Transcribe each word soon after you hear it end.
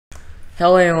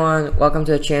Hello everyone, welcome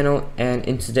to the channel, and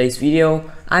in today's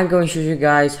video I'm going to show you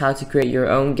guys how to create your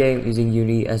own game using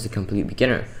Unity as a complete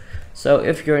beginner. So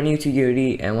if you're new to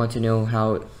Unity and want to know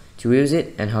how to use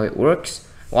it and how it works,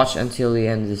 watch until the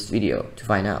end of this video to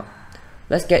find out.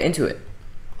 Let's get into it.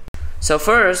 So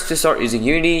first, to start using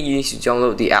Unity, you need to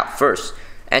download the app first.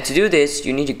 And to do this,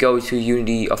 you need to go to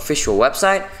Unity official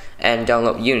website and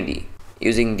download Unity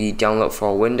using the download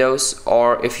for Windows,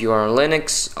 or if you are on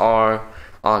Linux or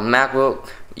on MacBook,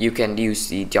 you can use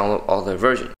the download other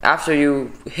version. After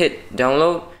you hit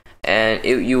download, and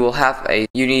you will have a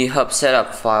Unity Hub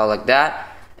setup file like that,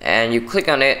 and you click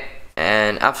on it,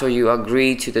 and after you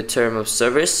agree to the term of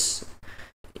service,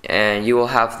 and you will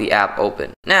have the app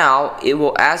open. Now it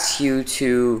will ask you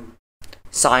to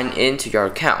sign in to your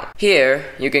account. Here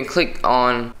you can click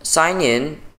on sign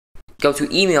in, go to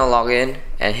email login,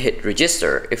 and hit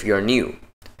register if you're new.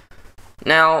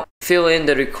 Now fill in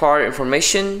the required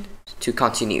information to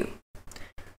continue,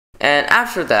 and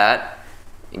after that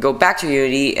go back to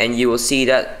Unity, and you will see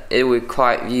that it will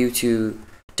require you to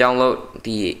download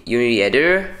the Unity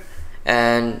editor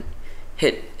and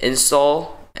hit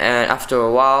install, and after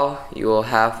a while you will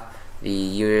have the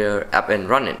Unity app and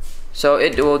running. So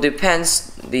it will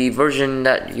depends the version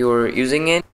that you're using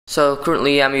it. So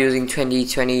currently I'm using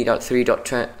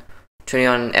 2020.3.21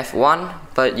 F1,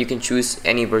 but you can choose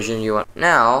any version you want.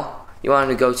 Now you want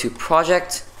to go to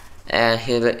project and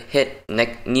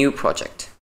hit new project.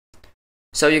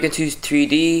 So you can choose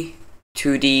 3D,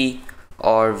 2D,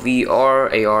 or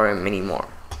VR, AR, and many more.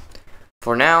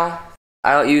 For now,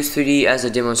 I'll use 3D as a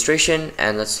demonstration,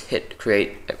 and let's hit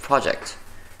create a project.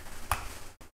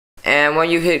 And when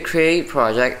you hit create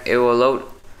project, it will load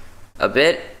a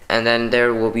bit, and then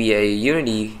there will be a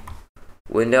Unity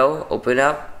window open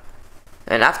up.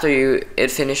 And after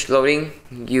it finished loading,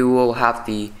 you will have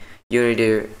the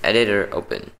Unity editor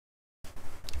open.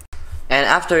 And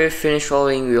after it finished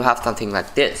loading, you'll have something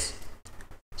like this.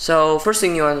 So first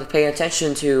thing you want to pay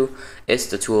attention to is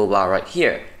the toolbar right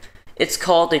here. It's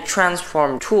called a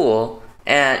transform tool,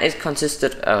 and it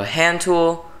consisted of a hand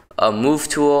tool, a move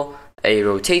tool, a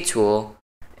rotate tool,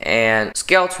 and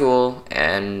scale tool,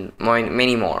 and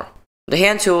many more. The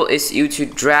hand tool is used to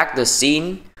drag the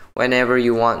scene whenever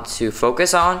you want to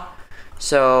focus on.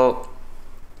 So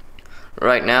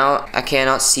right now I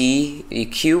cannot see the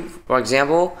cube, for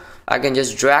example. I can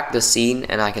just drag the scene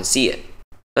and I can see it.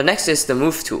 The next is the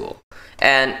move tool,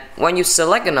 and when you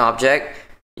select an object,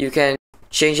 you can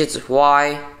change its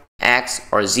Y, X,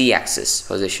 or Z axis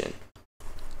position.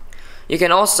 You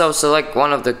can also select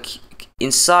one of the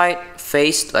inside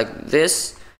face like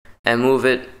this and move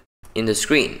it in the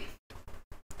screen.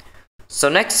 So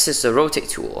next is the rotate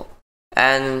tool,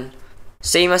 and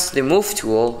same as the move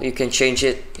tool, you can change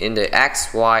it in the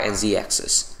X, Y, and Z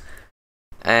axis.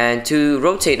 And to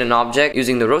rotate an object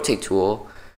using the rotate tool,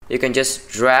 you can just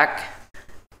drag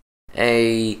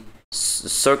a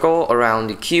circle around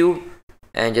the cube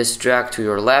and just drag to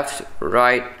your left,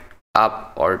 right,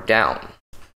 up, or down.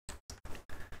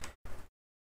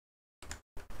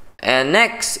 And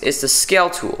next is the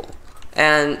scale tool,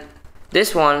 and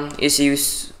this one is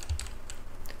used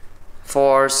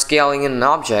for scaling an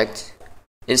object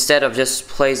instead of just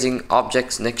placing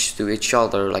objects next to each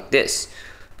other like this.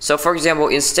 So for example,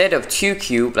 instead of 2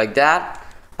 cubes like that,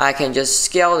 I can just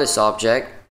scale this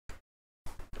object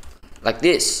like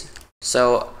this.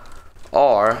 So,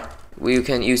 or we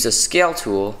can use a scale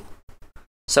tool.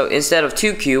 So instead of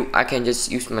 2 cubes, I can just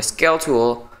use my scale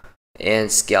tool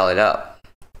and scale it up.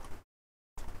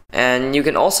 And you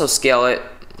can also scale it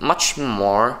much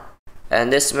more,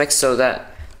 and this makes so that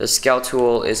the scale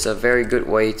tool is a very good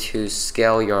way to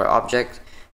scale your object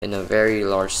in a very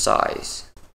large size.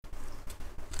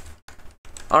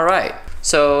 Alright,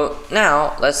 so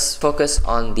now let's focus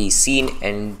on the scene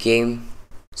and game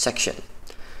section.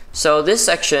 So this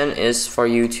section is for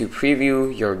you to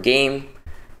preview your game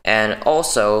and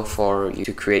also for you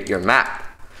to create your map.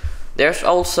 There's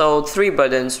also 3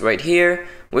 buttons right here,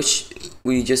 which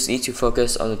we just need to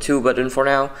focus on the 2 button for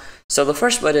now. So the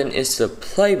first button is the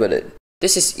play button.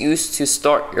 This is used to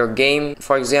start your game.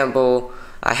 For example,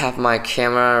 I have my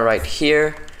camera right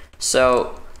here.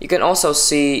 So you can also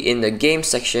see in the game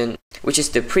section, which is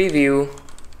the preview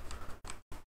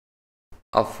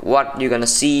of what you're gonna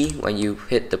see when you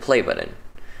hit the play button.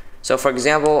 So for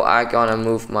example, I'm gonna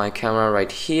move my camera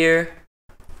right here,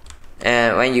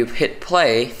 and when you hit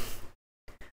play,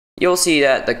 you'll see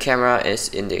that the camera is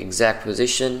in the exact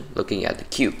position looking at the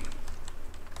cube.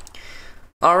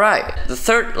 Alright,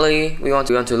 thirdly, we want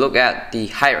to look at the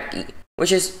hierarchy,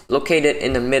 which is located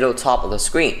in the middle top of the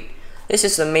screen. This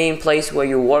is the main place where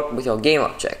you work with your game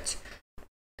object.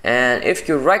 And if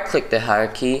you right click the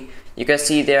hierarchy, you can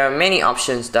see there are many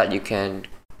options that you can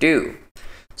do.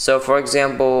 So for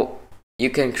example, you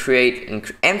can create an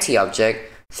empty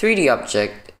object, 3D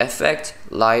object, effect,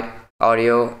 light,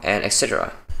 audio, and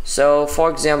etc. So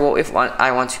for example, if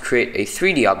I want to create a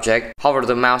 3D object, hover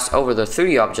the mouse over the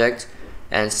 3D object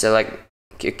and select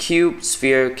a cube,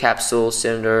 sphere, capsule,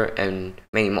 cylinder, and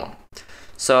many more.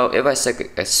 So if I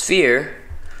select a sphere,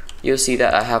 you'll see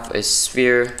that I have a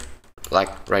sphere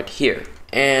like right here.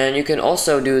 And you can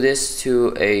also do this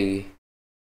to a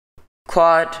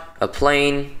quad, a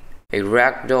plane, a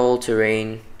ragdoll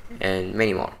terrain, and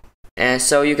many more. And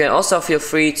so you can also feel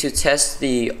free to test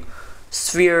the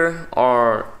sphere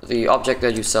or the object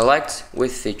that you select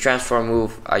with the transform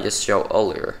move I just showed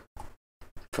earlier.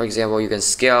 For example, you can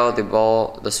scale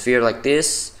the sphere like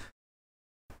this,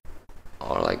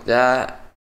 or like that,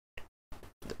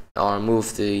 or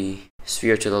move the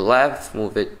sphere to the left,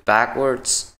 move it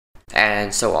backwards,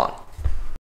 and so on.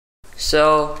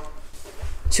 So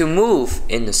to move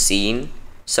in the scene,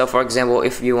 so for example,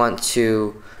 if you want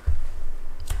to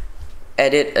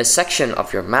edit a section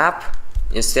of your map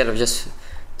instead of just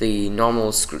the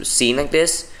normal scene like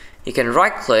this, you can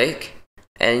right click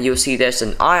and you'll see there's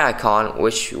an eye icon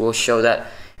which will show that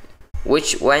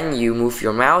when you move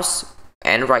your mouse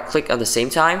and right click at the same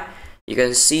time, you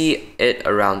can see it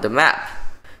around the map.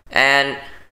 And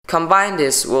combine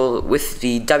this with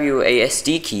the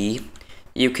WASD key,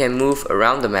 you can move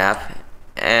around the map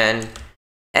and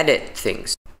edit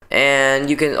things. And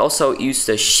you can also use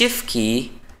the shift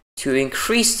key to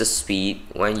increase the speed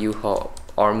when you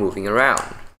are moving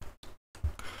around.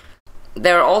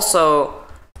 There are also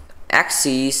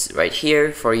axes right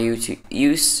here for you to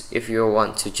use if you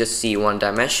want to just see one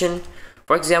dimension.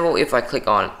 For example, if I click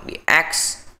on the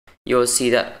X, you'll see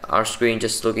that our screen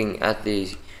just looking at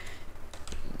the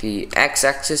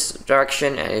X-axis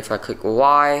direction, and if I click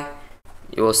Y,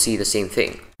 you will see the same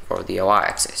thing for the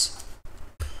Y-axis.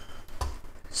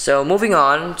 So moving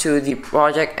on to the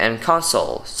project and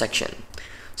console section.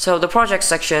 So the project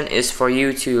section is for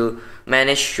you to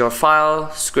manage your file,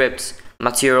 scripts,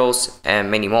 materials, and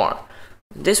many more.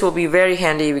 This will be very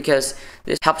handy because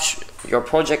this helps your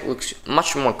project look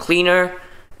much more cleaner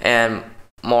and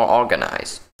more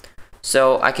organized.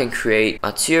 So I can create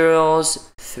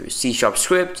materials through C#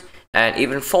 script and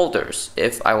even folders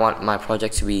if I want my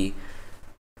project to be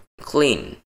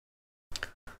clean.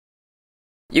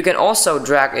 You can also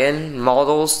drag in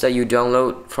models that you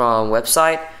download from a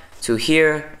website to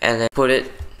here and then put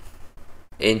it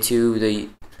into the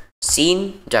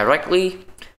scene directly,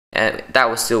 and that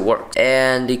will still work.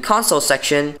 And the console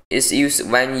section is used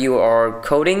when you are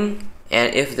coding,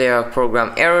 and if there are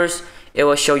program errors, it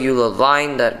will show you the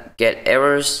line that get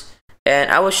errors.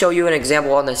 And I will show you an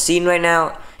example on the scene right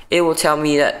now. It will tell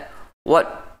me that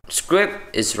what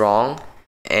script is wrong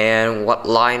and what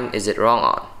line is it wrong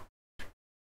on.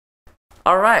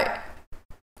 Alright,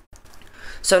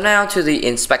 so now to the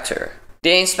inspector.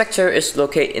 The inspector is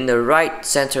located in the right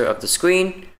center of the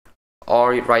screen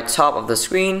or right top of the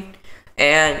screen,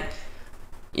 and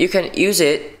you can use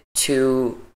it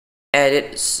to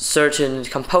edit certain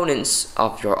components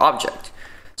of your object.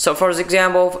 So for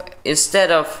example,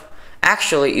 instead of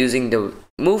actually using the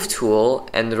move tool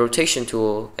and the rotation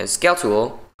tool and scale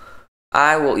tool,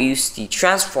 I will use the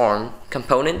transform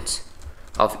component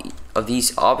of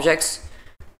these objects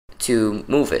to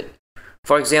move it.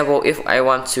 For example, if I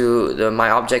want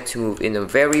my object to move in a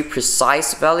very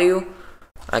precise value,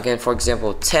 I can, for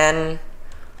example, 10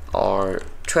 or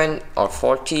 20 or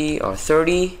 40 or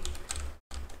 30,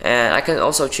 and I can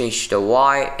also change the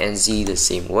Y and Z the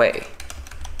same way.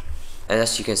 And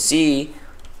as you can see,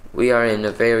 we are in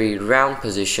a very round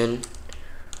position,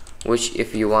 which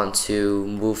if you want to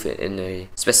move it in a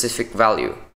specific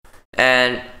value.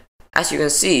 And as you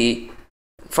can see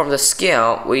from the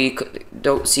scale, we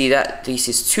don't see that this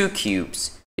is 2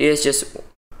 cubes. It is just,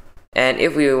 and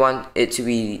if we want it to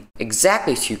be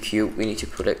exactly 2 cubes, we need to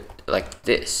put it like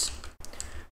this.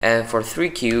 And for 3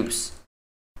 cubes,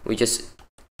 we just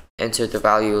enter the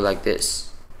value like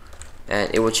this, and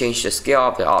it will change the scale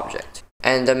of the object.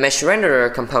 And the mesh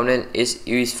renderer component is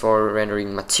used for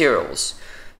rendering materials.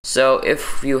 So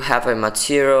if you have a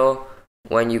material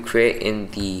when you create in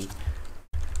the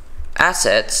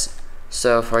assets,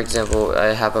 so for example,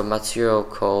 I have a material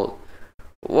called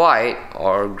white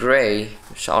or gray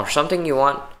or something you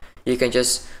want, you can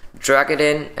just drag it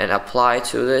in and apply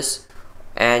to this,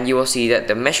 and you will see that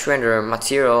the mesh renderer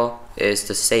material is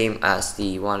the same as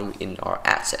the one in our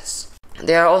assets.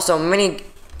 There are also many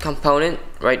components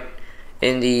right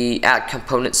in the add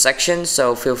component section,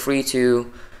 so feel free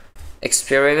to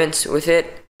experiment with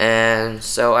it And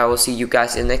so I will see you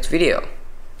guys in the next video.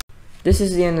 This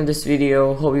is the end of this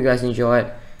video. Hope you guys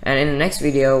enjoyed. And in the next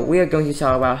video, we are going to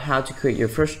talk about how to create your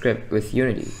first script with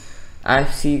Unity. I'll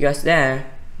see you guys there.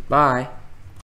 Bye.